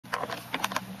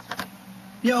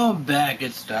Yo, I'm back.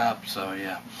 It stopped, so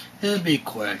yeah. It'll be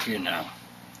quick, you know.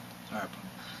 Alright.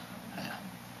 Yeah.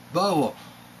 But, well,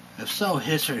 if so,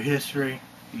 history,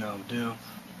 you know, do.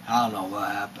 I don't know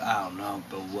what happened. I don't know,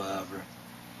 but whatever.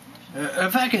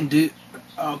 If I can do,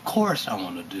 of course I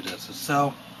want to do this.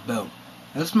 So, boom.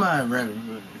 That's my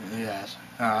yes.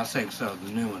 I think so.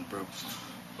 The new one, bro.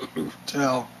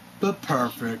 Tell, but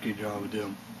perfect, you know,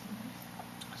 do.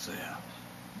 So yeah.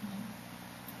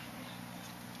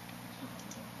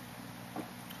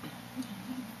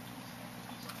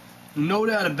 No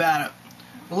doubt about it.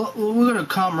 We're gonna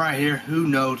come right here. Who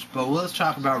knows? But let's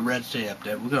talk about Red State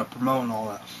Update. We're gonna promote all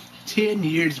that. 10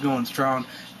 years going strong.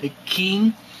 The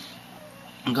King,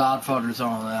 Godfathers,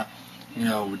 all that. You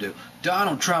know we do.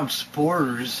 Donald Trump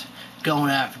supporters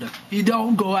going after them. You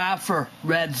don't go after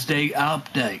Red State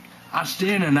Update. I'm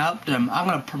standing up to them. I'm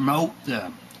gonna promote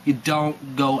them. You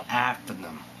don't go after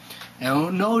them.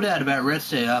 And no doubt about Red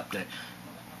State Update.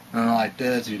 Like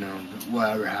this, you know,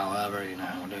 whatever, however, you know,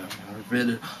 our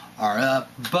videos are up.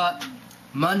 But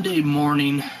Monday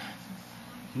morning,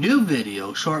 new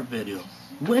video, short video.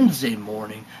 Wednesday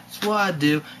morning, that's what I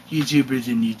do. YouTubers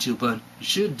and YouTube, you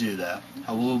should do that.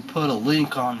 I will put a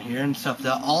link on here and stuff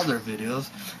that all their videos,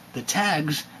 the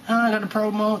tags, and I'm gonna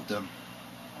promote them.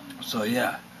 So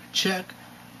yeah, check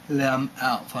them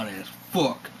out. Funny as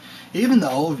fuck. Even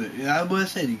the old video, I would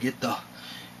say to get the.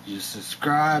 You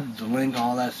subscribe, the link,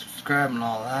 all that, subscribe and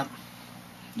all that.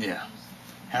 Yeah.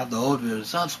 Have the old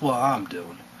videos. That's what I'm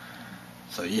doing.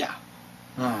 So, yeah.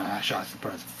 I shot the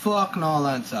press fuck and all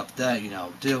that stuff that, you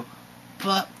know, do.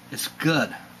 But, it's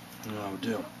good. You know,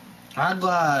 do. I'm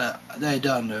glad they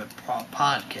done the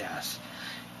podcast.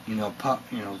 You know,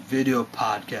 video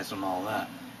podcast and all that.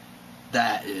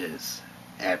 That is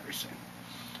everything.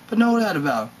 But no doubt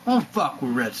about it. I don't fuck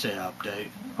with Red State Update.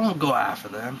 I don't go after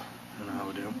them. You know how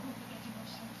we do.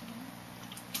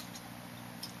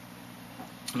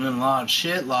 And then a lot of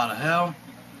shit, a lot of hell.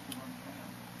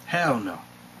 Hell no.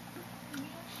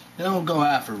 They don't go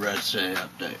after Red State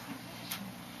Update.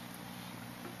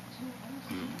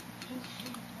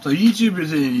 So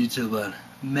YouTubers in YouTube,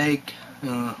 make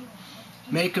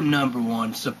them number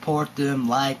one. Support them,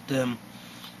 like them,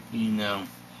 you know,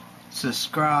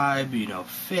 subscribe, you know,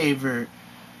 favorite.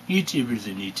 YouTubers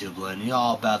in YouTube land, you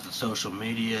all about the social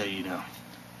media, you know,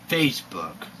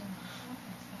 Facebook,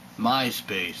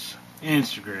 MySpace,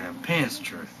 Instagram,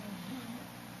 Pinterest,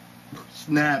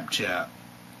 Snapchat,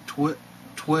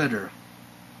 Twitter,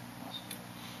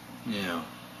 you know,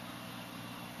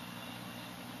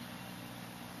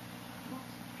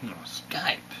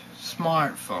 Skype,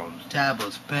 smartphones,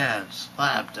 tablets, pads,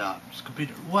 laptops,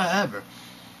 computer, whatever.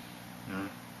 You know,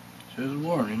 just a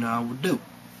warning, you know how we do.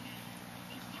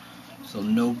 So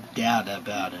no doubt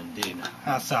about it, indeed.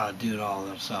 I saw doing all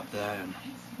that stuff there, and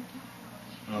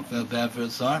I don't feel bad for the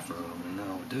sorry for them, you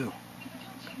know, I do.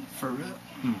 For real.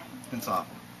 It's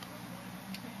awful.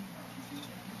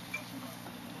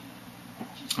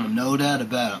 No doubt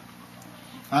about it.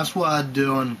 That's what I'm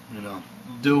doing, you know,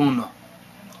 doing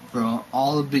from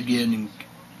all the beginning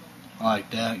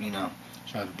like that, you know.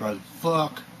 Try to brother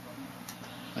fuck.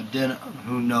 I didn't,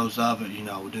 who knows of it, you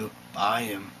know, do. I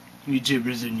am.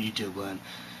 YouTubers in YouTube land.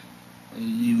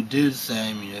 You do the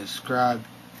same, you subscribe,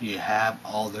 you have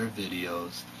all their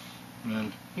videos,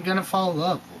 and you're gonna fall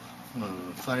up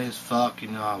with funny as fuck, you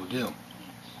know how we do.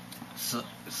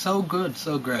 So good,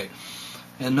 so great.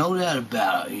 And no doubt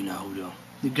about it, you know,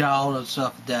 you got all that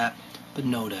stuff with that, but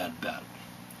no doubt about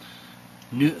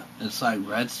it. It's like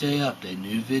Red State Update,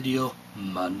 new video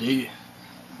Monday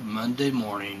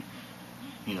morning,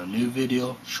 you know, new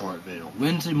video, short video.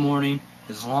 Wednesday morning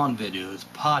is long video, it's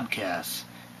podcast,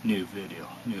 new video,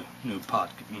 new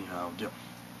podcast, you know, do.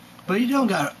 But you don't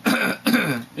gotta,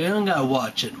 you don't gotta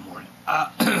watch it in the morning.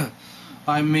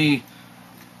 I mean,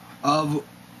 of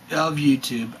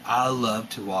YouTube, I love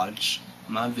to watch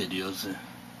my videos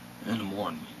in the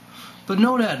morning. But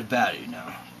no doubt about it, you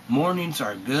know, mornings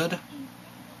are good.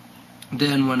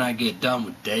 Then when I get done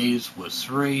with days with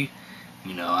 3,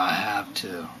 you know, I have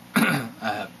to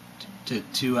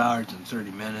 2 hours and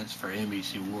 30 minutes for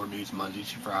NBC World News Monday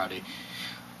to Friday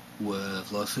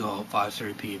with let's see,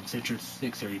 5:30 p.m. Central,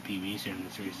 6:30 p.m. Eastern, and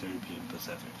 3:30 p.m.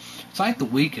 Pacific. It's like the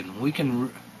weekend.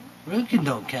 Weekend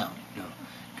don't count, you know,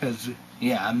 because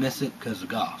yeah, I miss it because of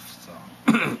golf.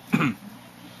 So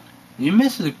you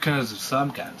miss it because of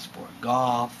some kind of sport,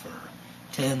 golf or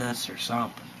tennis or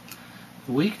something.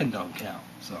 The weekend don't count.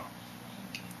 So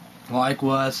like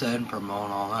what I said and promote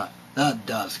all that. That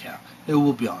does count. It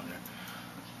will be on there.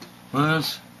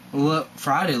 Well,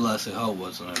 Friday, Leslie Ho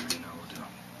wasn't there,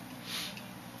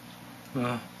 you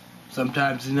know.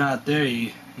 sometimes he's not there.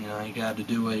 You know, you got to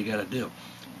do what you got to do.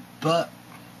 But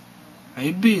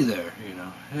he'd be there. You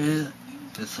know,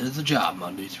 this is a job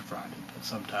Monday through Friday. But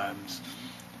sometimes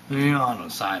you're on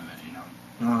assignment. You know,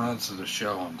 well, that's the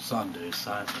show on Sunday.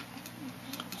 Assignment.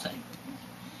 Same.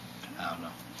 I don't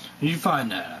know. You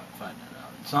find that out.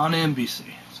 It's on NBC.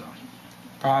 So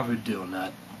probably doing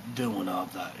all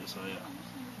that. So yeah.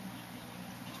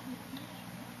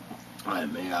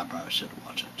 Maybe I probably should have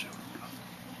watched it too.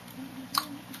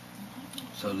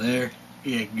 So there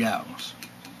it goes.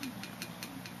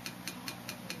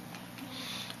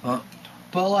 Well,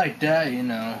 but like that, you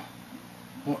know,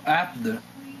 well, after the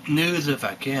news, if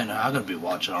I can, I'm gonna be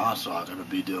watching. Also, I'm gonna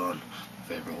be doing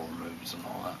favorite horror movies and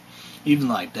all that. Even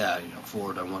like that, you know,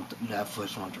 Ford.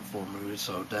 Netflix wants their 4 movies,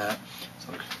 so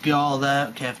get all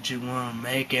that. If you want to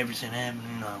make everything happen,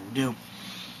 you know, we do.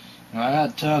 I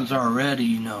got tons already,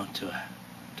 you know, to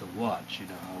watch, you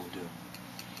know, how we do.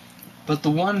 But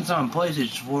the ones on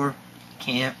PlayStation 4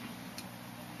 can't.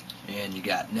 And you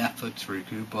got Netflix for your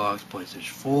coupons, PlayStation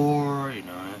 4, you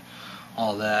know,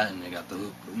 all that, and they got the,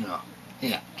 you know,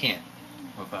 yeah, can't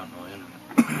without no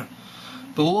internet.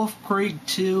 But Wolf Creek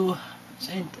 2,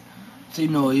 See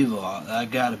No Evil, I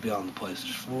gotta be on the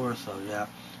PlayStation 4, so yeah.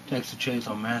 Texas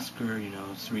Chainsaw Massacre, you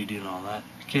know, 3D and all that.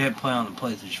 You can't play on the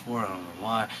PlayStation 4, I don't know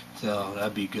why, so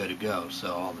that'd be good to go,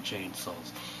 so all the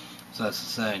chainsaws. So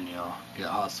that's the thing, you know, get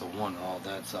Hostile 1 and all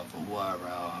that stuff, but whatever,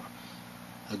 I'll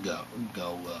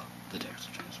go the Texas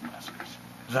Chainsaw Massacre.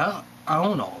 Cause I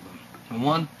own all of them. And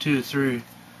 1, 2, 3,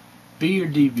 be your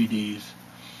DVDs.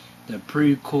 They're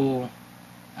pretty cool.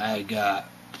 I got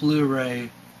Blu-ray,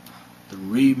 the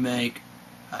remake.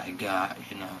 I got,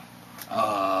 you know,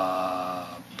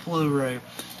 Blu-ray,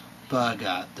 but I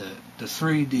got the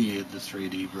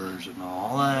 3D version and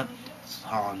all that. It's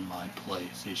on my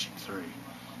PlayStation 3.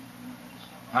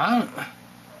 I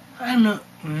don't know,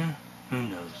 who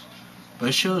knows? But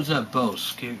it shows up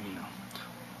both, you know.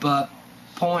 But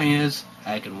point is,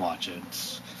 I can watch it.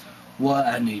 It's what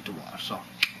I need to watch. So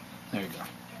there you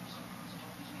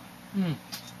go.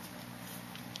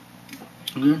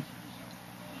 Good.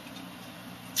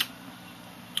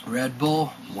 Red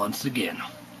Bull once again.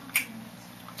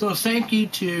 So thank you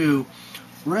to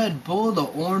Red Bull, the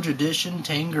Orange Edition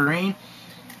Tangerine,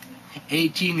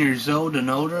 18 years old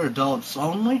and older, adults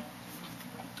only.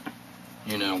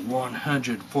 You know,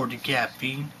 140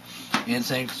 caffeine. And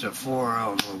thanks to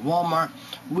 4 Walmart.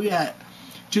 We at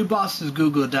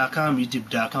 2bossesgoogle.com,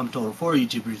 youtube.com, total 4,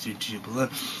 YouTubers, YouTube.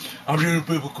 I'm doing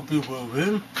people.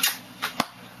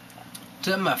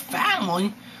 To my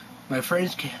family, my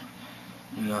friends,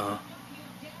 you know,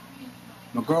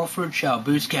 my girlfriend shall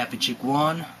boost Cappy Chick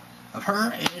 1 of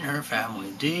her and her family,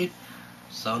 indeed.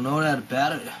 So no doubt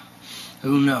about it.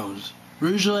 Who knows?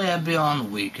 Usually I'd be on the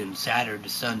weekend, Saturday to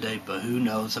Sunday, but who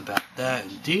knows about that,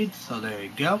 indeed. So there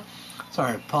you go.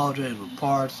 Sorry, I apologize for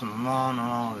parts and lawn and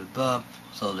all the above.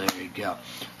 So there you go.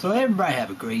 So everybody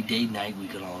have a great day, night,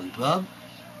 weekend, all the above.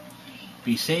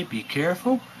 Be safe, be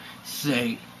careful.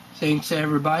 Say thanks to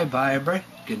everybody. Bye, everybody.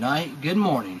 Good night, good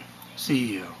morning.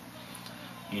 See you.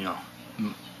 You know,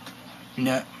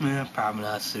 probably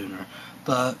not sooner,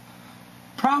 but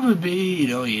probably be, you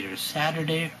know, either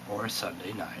Saturday or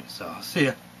Sunday night. So see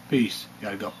ya. Peace.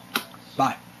 Gotta go.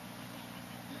 Bye.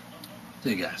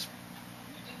 See you guys.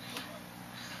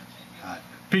 All right.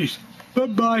 Peace.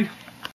 Bye-bye.